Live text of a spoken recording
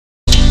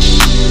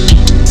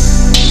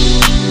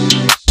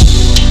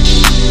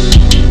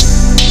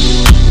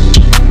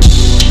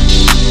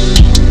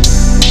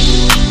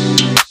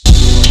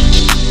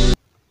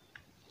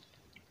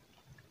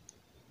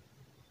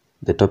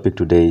The topic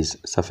today is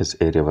surface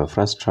area of a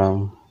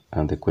frustrum,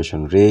 and the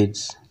question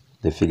reads,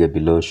 the figure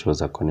below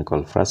shows a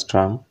conical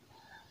frustrum.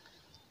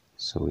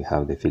 So we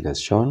have the figures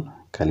shown.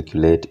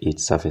 Calculate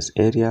its surface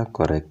area,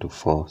 correct to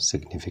 4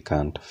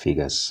 significant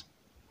figures.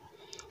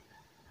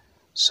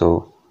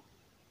 So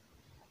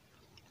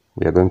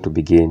we are going to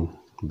begin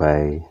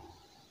by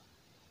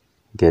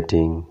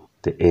getting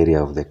the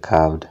area of the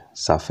curved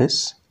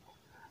surface,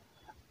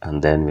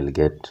 and then we'll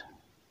get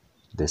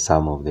the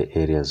sum of the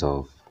areas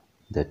of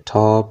the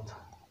top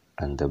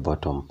and the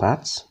bottom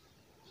parts,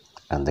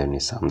 and then we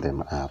sum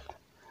them up.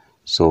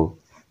 So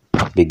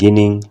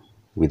beginning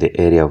with the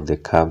area of the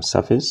curved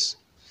surface,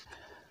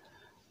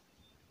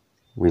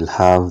 we'll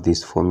have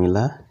this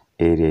formula: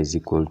 area is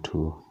equal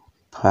to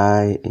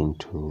pi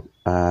into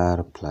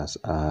r plus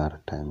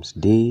r times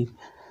d,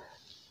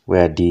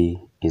 where d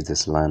is the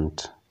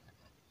slant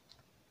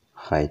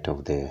height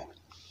of the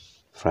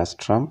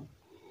frustrum.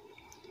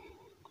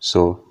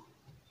 So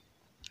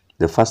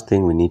the first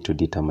thing we need to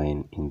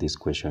determine in this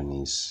question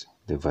is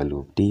the value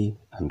of d,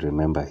 and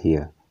remember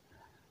here,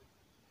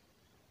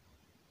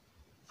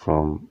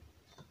 from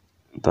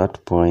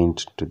that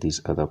point to this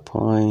other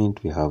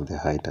point we have the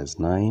height as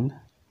 9,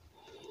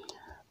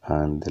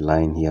 and the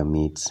line here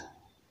meets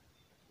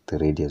the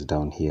radius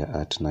down here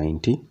at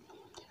 90,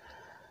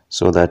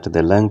 so that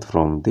the length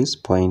from this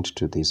point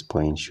to this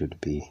point should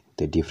be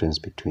the difference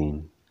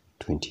between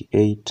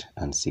 28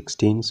 and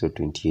 16. So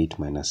 28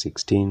 minus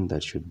 16,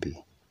 that should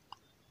be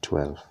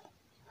 12.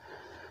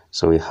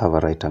 So we have a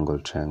right angle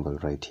triangle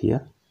right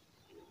here.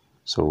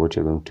 So what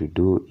you're going to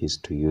do is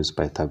to use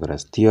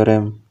Pythagoras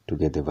theorem to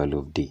get the value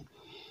of d.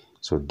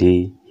 So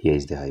d here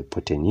is the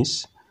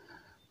hypotenuse.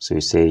 So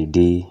you say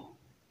d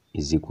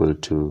is equal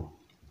to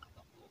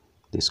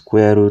the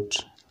square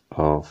root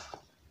of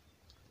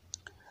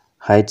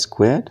height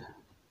squared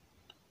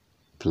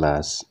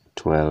plus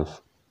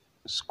 12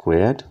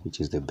 squared,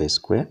 which is the base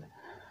squared.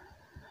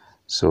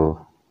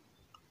 So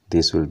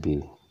this will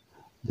be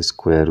the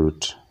square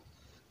root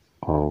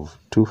of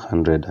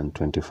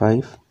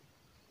 225,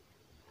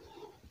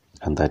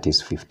 and that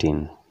is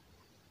 15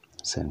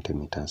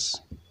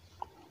 centimeters.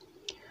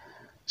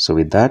 So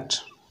with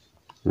that,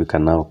 we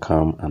can now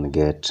come and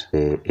get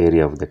the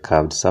area of the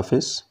curved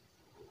surface.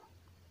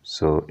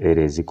 So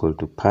area is equal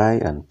to pi,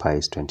 and pi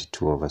is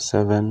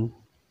 22/7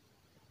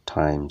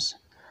 times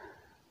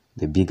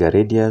the bigger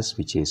radius,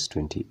 which is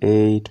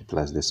 28,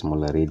 plus the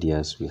smaller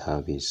radius we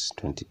have is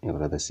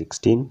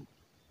 16,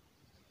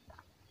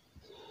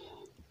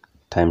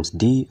 times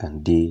d,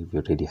 and d we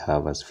already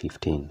have as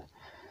 15.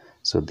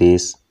 So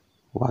this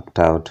worked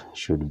out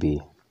should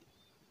be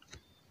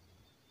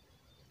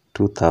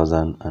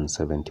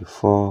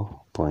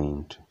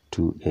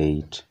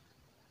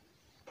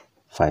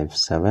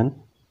 2074.2857,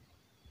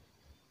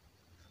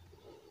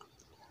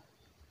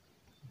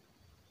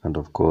 and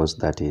of course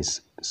that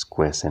is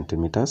square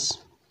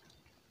centimeters.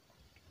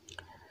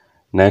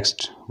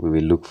 Next, we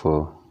will look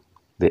for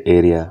the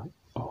area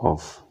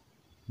of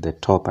the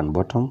top and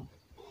bottom.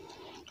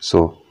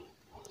 So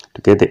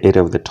to get the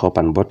area of the top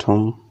and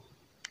bottom,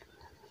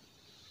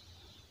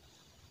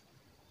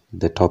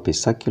 the top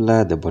is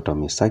circular, the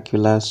bottom is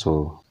circular,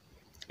 so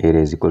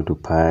area is equal to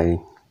pi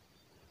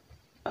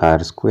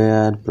r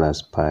squared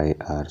plus pi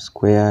r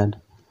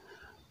squared,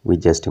 which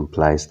just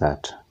implies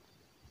that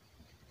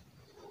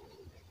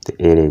the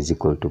area is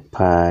equal to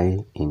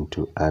pi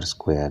into r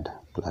squared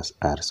plus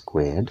r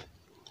squared.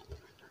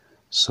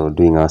 So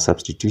doing our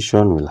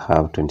substitution, we'll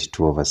have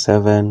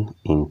 22/7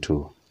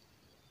 into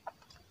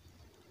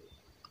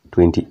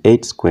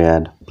 28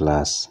 squared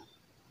plus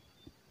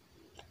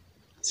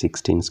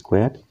 16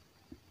 squared.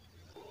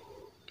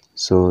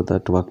 So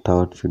that worked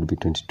out should be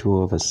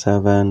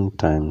 22/7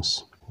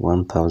 times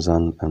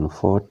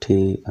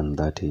 1040, and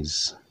that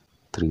is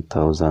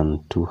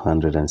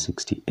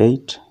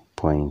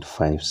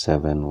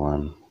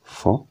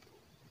 3268.5714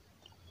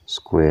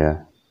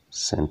 square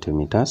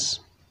centimeters.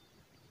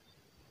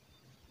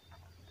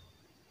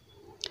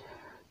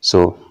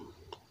 So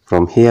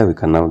from here we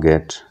can now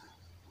get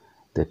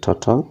the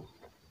total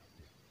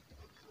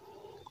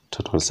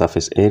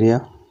surface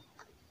area.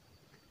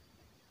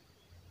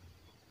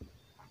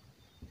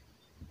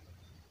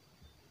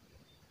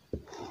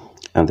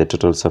 And the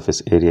total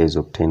surface area is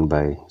obtained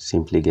by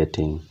simply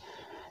getting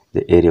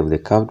the area of the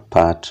curved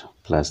part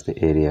plus the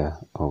area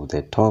of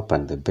the top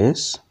and the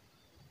base.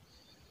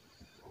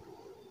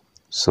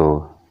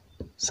 So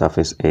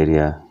surface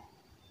area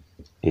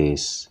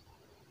is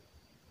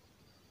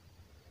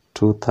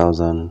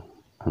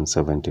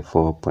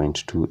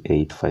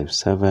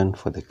 2074.2857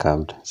 for the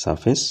curved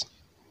surface,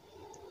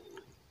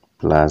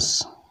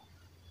 plus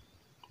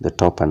the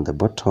top and the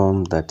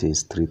bottom, that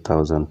is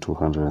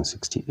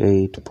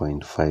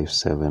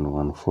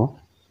 3268.5714,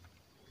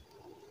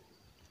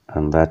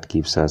 and that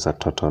gives us a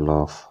total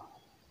of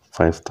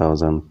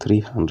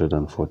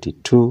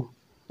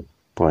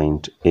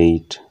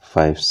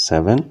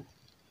 5342.857,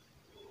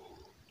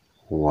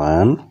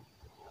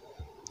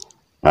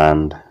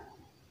 and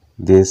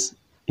this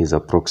is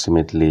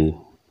approximately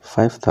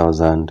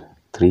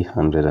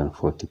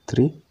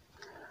 5343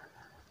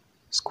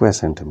 square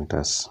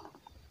centimeters.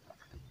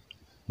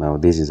 Now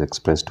this is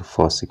expressed to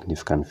 4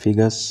 significant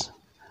figures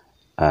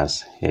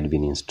as had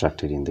been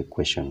instructed in the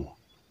question.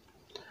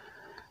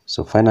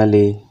 So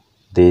finally,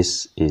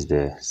 this is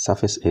the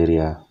surface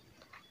area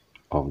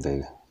of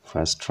the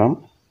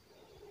frustrum.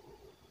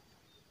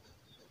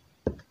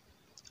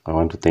 I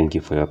want to thank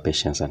you for your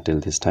patience until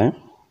this time.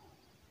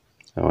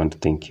 I want to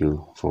thank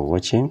you for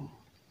watching.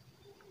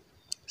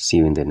 See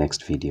you in the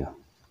next video.